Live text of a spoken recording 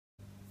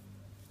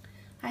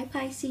Hi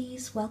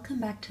Pisces, welcome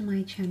back to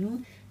my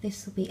channel.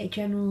 This will be a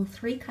general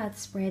 3-card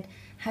spread,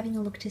 having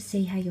a look to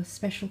see how your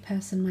special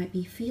person might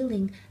be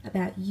feeling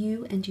about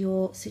you and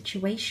your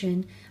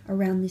situation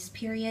around this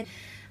period.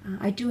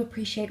 I do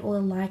appreciate all the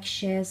likes,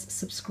 shares,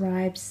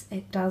 subscribes.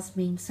 It does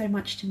mean so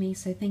much to me,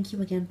 so thank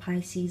you again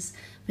Pisces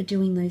for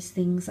doing those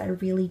things. I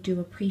really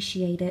do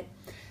appreciate it.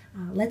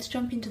 Let's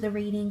jump into the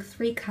reading.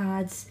 3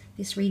 cards.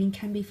 This reading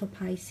can be for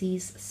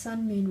Pisces,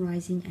 Sun, Moon,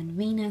 Rising and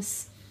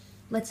Venus.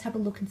 Let's have a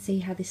look and see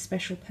how this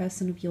special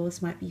person of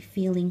yours might be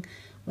feeling,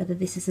 whether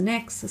this is an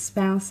ex, a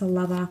spouse, a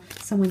lover,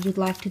 someone you'd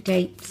like to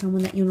date,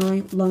 someone that you're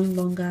no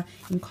longer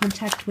in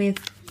contact with,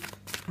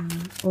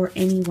 or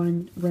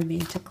anyone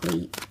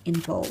romantically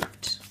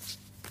involved.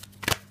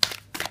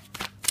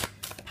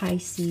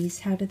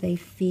 Pisces, how do they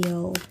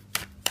feel?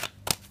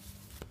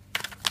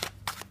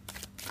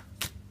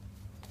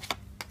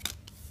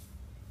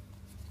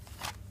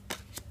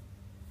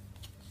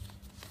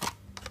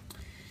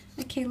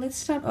 Okay, let's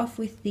start off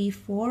with the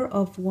 4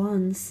 of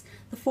Wands.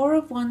 The 4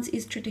 of Wands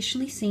is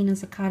traditionally seen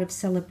as a card of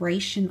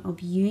celebration,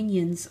 of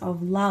unions,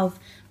 of love,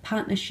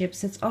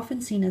 partnerships. It's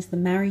often seen as the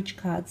marriage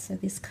card. So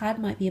this card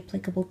might be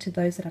applicable to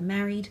those that are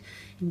married,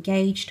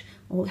 engaged,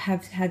 or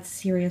have had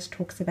serious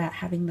talks about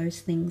having those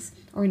things,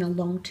 or in a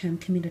long-term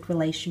committed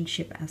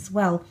relationship as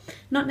well.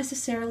 Not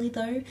necessarily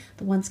though.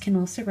 The Wands can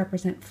also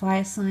represent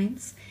fire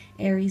signs,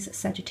 Aries,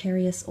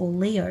 Sagittarius, or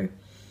Leo.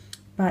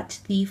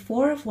 But the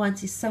 4 of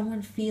Wands is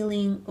someone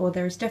feeling, or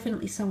there's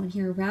definitely someone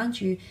here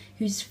around you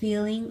who's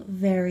feeling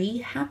very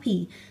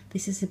happy.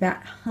 This is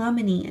about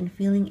harmony and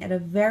feeling at a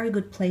very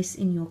good place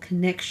in your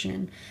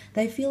connection.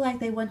 They feel like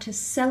they want to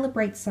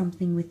celebrate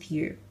something with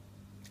you.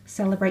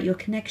 Celebrate your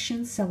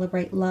connection,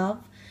 celebrate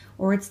love,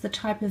 or it's the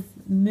type of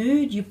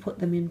mood you put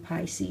them in,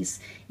 Pisces.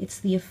 It's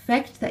the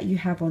effect that you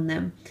have on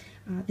them.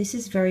 This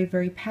is very,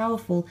 very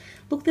powerful.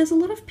 Look, there's a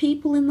lot of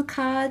people in the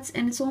cards,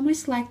 and it's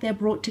almost like they're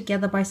brought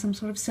together by some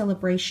sort of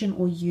celebration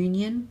or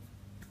union.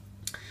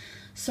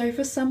 So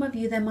for some of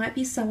you, there might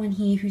be someone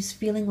here who's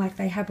feeling like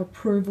they have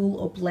approval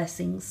or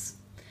blessings.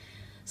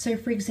 So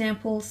for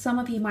example, some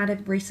of you might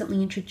have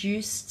recently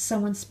introduced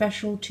someone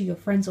special to your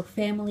friends or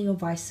family, or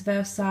vice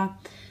versa,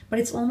 but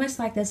it's almost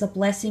like there's a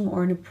blessing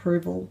or an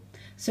approval.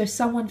 So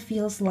someone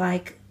feels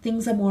like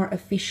things are more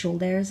official.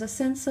 There is a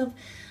sense of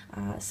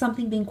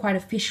something being quite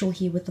official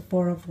here with the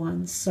 4 of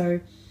Wands.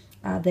 So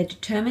they're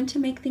determined to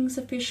make things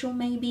official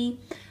maybe,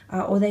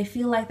 or they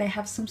feel like they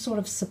have some sort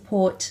of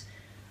support,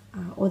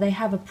 or they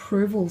have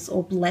approvals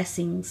or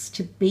blessings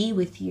to be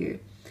with you.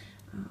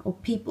 Or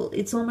people,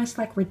 it's almost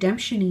like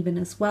redemption even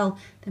as well.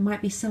 There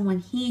might be someone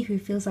here who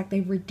feels like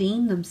they've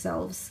redeemed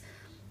themselves.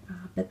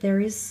 But there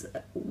is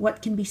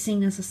what can be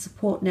seen as a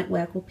support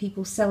network, or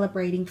people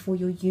celebrating for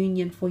your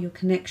union, for your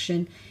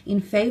connection in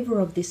favor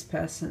of this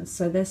person.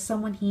 So there's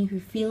someone here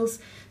who feels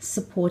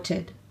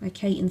supported,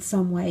 okay, in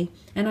some way.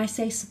 And I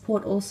say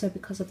support also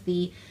because of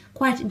the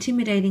quite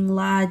intimidating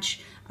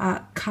large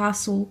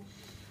castle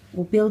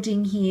or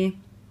building here,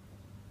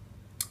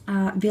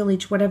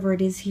 village, whatever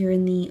it is here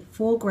in the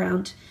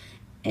foreground,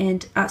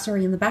 and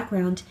in the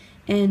background.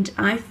 And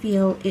I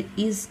feel it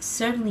is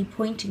certainly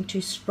pointing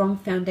to strong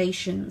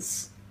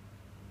foundations.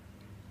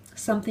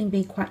 Something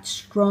being quite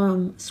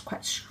strong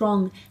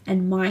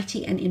and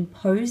mighty and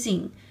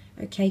imposing.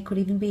 Okay, could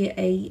even be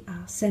a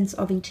sense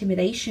of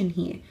intimidation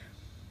here.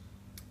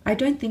 I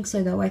don't think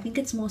so though. I think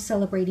it's more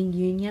celebrating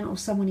union, or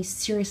someone is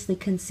seriously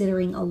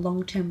considering a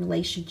long-term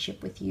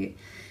relationship with you.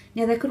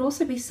 Now there could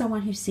also be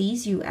someone who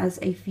sees you as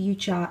a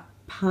future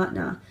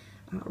partner,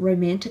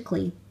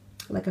 romantically,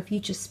 like a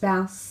future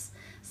spouse.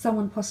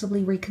 Someone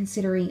possibly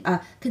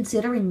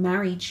considering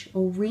marriage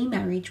or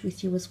remarriage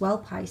with you as well,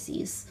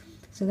 Pisces.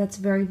 So that's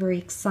very, very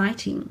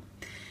exciting.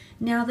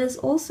 Now there's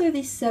also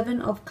this 7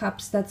 of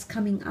Cups that's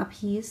coming up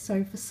here.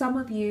 So for some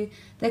of you,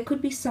 there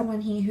could be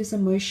someone here who's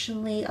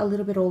emotionally a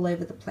little bit all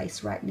over the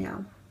place right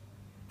now.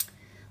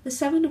 The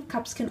 7 of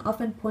Cups can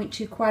often point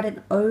to quite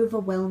an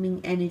overwhelming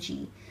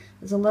energy.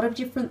 There's a lot of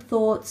different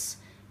thoughts.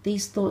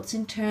 These thoughts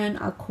in turn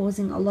are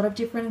causing a lot of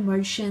different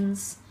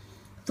emotions.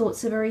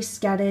 Thoughts are very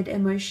scattered,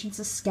 emotions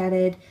are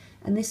scattered,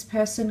 and this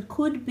person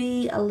could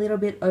be a little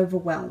bit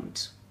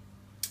overwhelmed.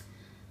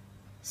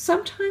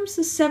 Sometimes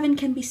the 7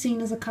 can be seen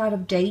as a card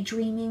of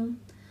daydreaming.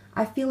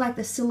 I feel like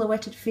the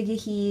silhouetted figure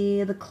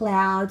here, the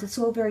clouds, it's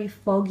all very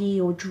foggy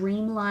or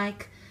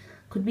dreamlike.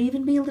 Could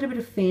even be a little bit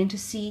of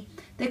fantasy.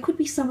 There could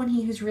be someone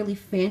here who's really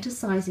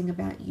fantasizing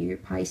about you,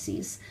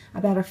 Pisces,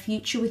 about a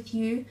future with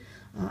you,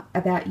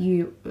 about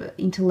you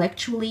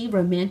intellectually,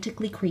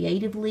 romantically,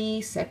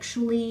 creatively,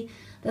 sexually.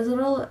 There's a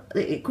lot.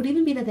 It could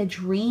even be that they're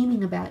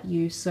dreaming about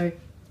you. So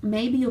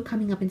maybe you're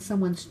coming up in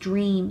someone's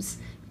dreams,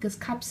 because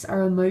cups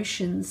are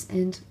emotions,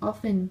 and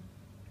often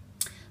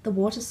the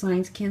water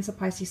signs, Cancer,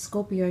 Pisces,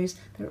 Scorpios,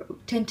 they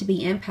tend to be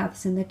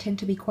empaths, and they tend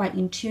to be quite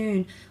in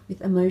tune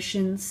with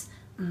emotions,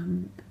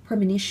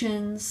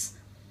 premonitions,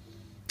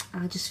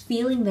 just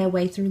feeling their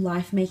way through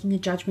life, making a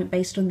judgment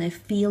based on their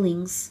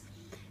feelings.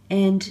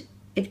 And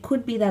it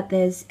could be that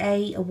there's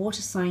a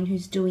water sign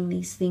who's doing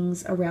these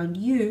things around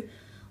you,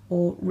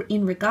 or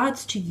in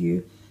regards to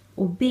you,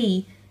 Or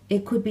B,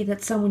 it could be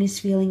that someone is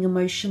feeling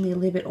emotionally a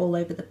little bit all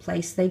over the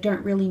place. They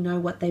don't really know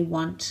what they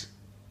want.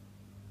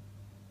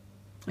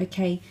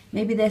 Okay,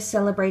 maybe they're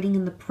celebrating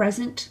in the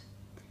present.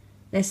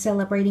 They're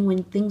celebrating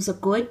when things are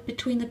good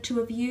between the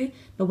two of you,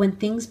 but when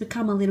things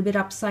become a little bit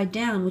upside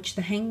down, which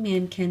the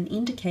Hangman can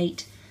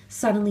indicate,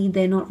 suddenly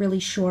they're not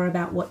really sure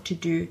about what to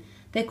do.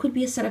 There could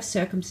be a set of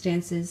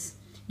circumstances.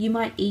 You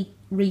might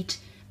reach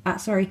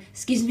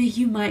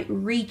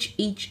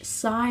each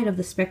side of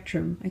the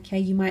spectrum. Okay,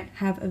 you might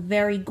have a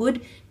very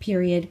good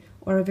period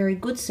or a very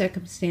good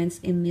circumstance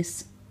in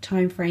this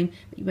time frame,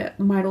 but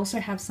you might also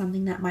have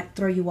something that might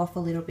throw you off a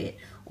little bit,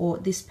 or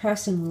this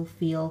person will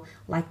feel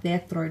like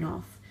they're thrown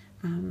off.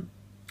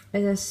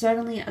 But there's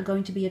certainly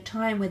going to be a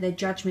time where their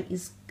judgment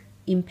is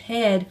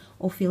impaired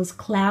or feels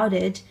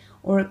clouded,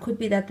 or it could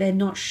be that they're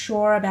not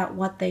sure about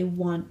what they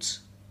want.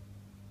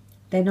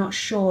 They're not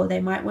sure.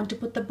 They might want to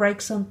put the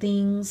brakes on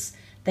things.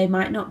 They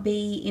might not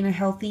be in a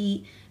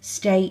healthy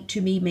state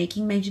to be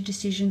making major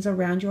decisions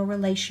around your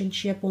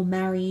relationship or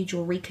marriage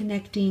or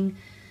reconnecting.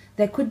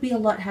 There could be a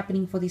lot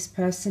happening for this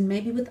person,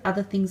 maybe with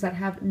other things that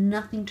have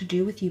nothing to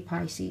do with you,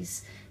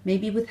 Pisces.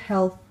 Maybe with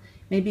health,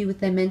 maybe with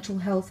their mental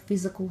health,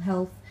 physical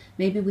health,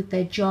 maybe with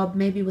their job,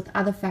 maybe with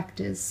other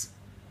factors.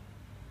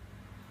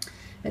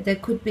 But there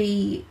could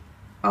be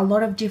a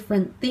lot of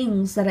different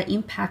things that are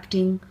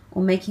impacting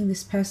or making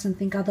this person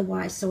think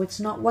otherwise. So it's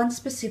not one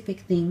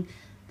specific thing.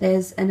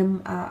 There's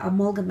an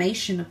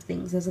amalgamation of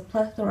things. There's a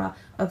plethora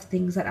of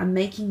things that are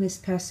making this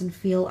person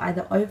feel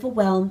either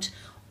overwhelmed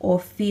or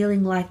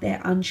feeling like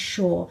they're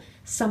unsure.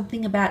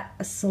 Something about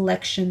a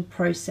selection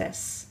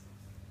process.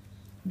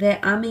 They're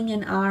umming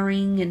and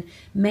ahhing, and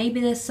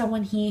maybe there's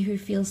someone here who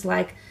feels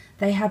like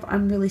they have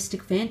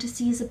unrealistic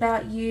fantasies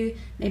about you.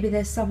 Maybe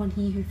there's someone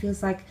here who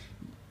feels like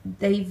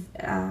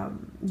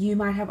you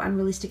might have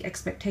unrealistic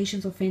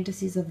expectations or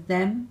fantasies of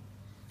them.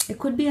 It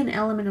could be an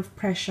element of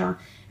pressure,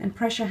 and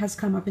pressure has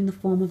come up in the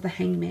form of the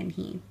Hangman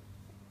here.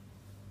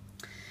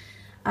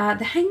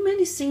 The Hangman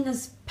is seen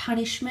as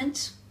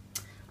punishment,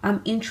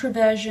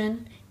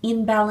 introversion,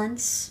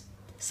 imbalance,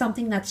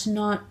 something that's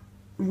not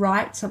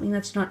right, something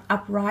that's not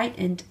upright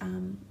and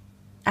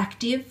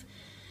active.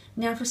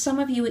 Now, for some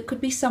of you, it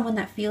could be someone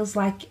that feels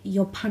like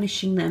you're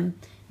punishing them.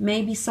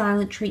 Maybe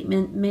silent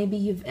treatment, maybe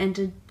you've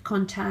ended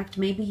contact,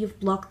 maybe you've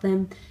blocked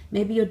them,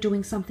 maybe you're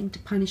doing something to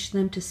punish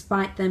them, to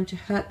spite them, to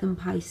hurt them,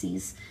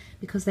 Pisces,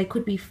 because they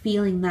could be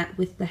feeling that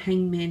with the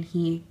Hangman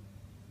here.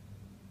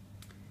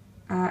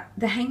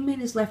 The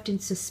Hangman is left in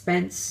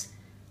suspense.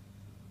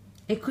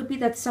 It could be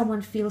that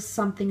someone feels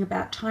something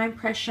about time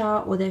pressure,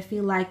 or they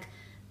feel like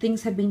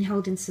things have been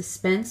held in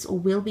suspense or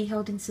will be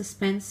held in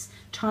suspense.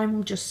 Time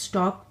will just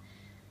stop.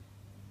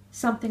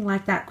 Something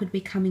like that could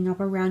be coming up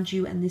around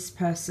you and this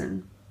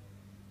person.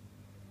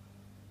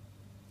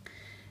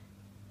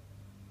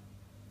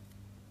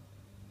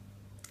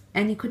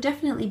 And it could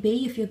definitely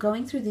be, if you're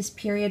going through this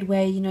period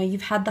where, you know,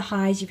 you've had the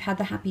highs, you've had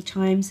the happy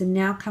times, and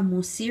now come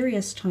more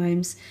serious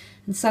times,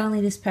 and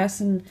suddenly this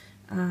person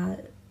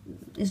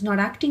is not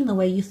acting the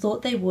way you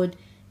thought they would,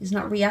 is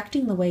not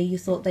reacting the way you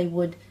thought they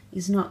would,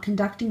 is not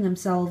conducting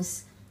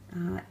themselves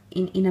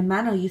in a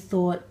manner you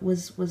thought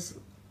was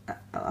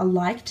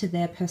alike to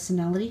their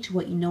personality, to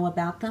what you know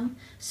about them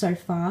so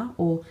far,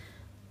 or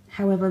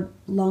however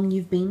long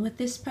you've been with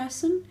this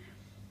person.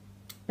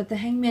 But the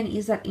Hangman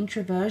is that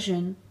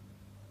introversion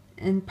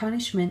and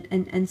punishment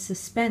and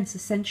suspense,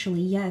 essentially.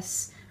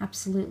 Yes,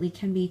 absolutely,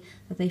 can be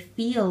that they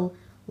feel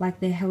like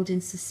they're held in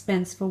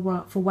suspense for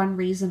one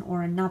reason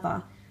or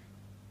another.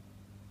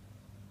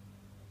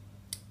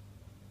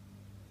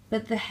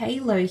 But the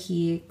halo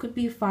here could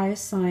be a fire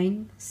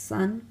sign,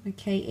 Sun,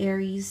 okay,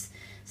 Aries,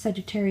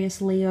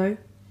 Sagittarius, Leo.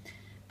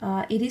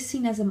 It is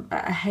seen as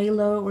a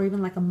halo, or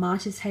even like a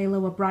martyr's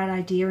halo, a bright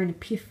idea, an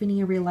epiphany,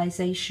 a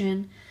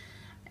realization.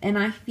 And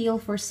I feel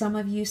for some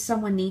of you,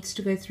 someone needs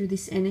to go through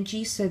this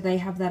energy so they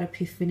have that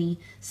epiphany.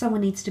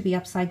 Someone needs to be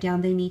upside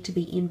down. They need to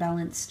be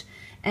imbalanced.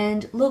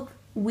 And look,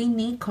 we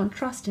need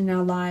contrast in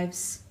our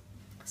lives.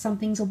 Some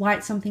things are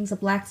white, some things are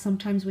black.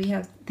 Sometimes we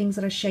have things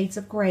that are shades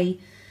of gray.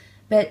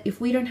 But if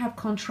we don't have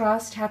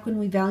contrast, how can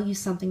we value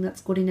something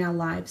that's good in our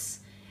lives?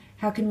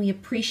 How can we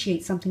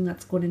appreciate something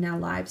that's good in our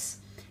lives?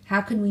 How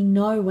can we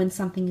know when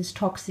something is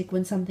toxic,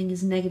 when something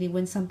is negative,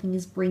 when something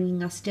is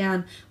bringing us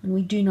down, when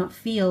we do not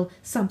feel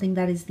something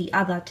that is the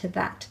other to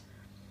that?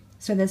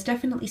 So there's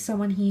definitely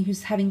someone here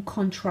who's having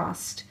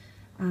contrast,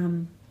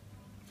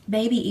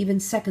 maybe even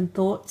second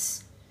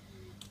thoughts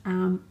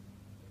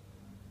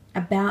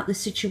about the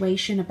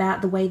situation,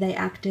 about the way they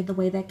acted, the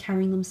way they're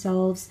carrying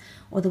themselves,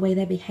 or the way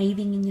they're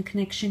behaving in your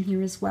connection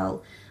here as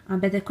well.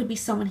 But there could be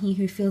someone here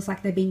who feels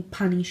like they're being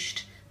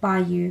punished by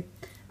you,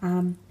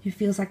 who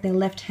feels like they're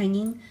left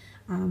hanging.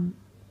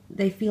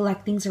 They feel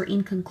like things are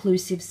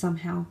inconclusive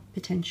somehow,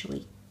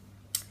 potentially.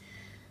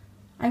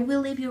 I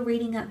will leave your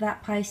reading at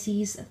that,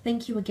 Pisces.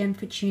 Thank you again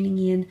for tuning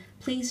in.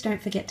 Please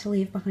don't forget to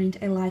leave behind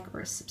a like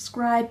or a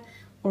subscribe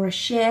or a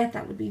share.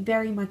 That would be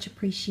very much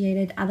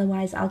appreciated.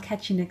 Otherwise, I'll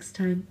catch you next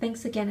time.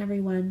 Thanks again,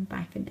 everyone.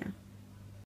 Bye for now.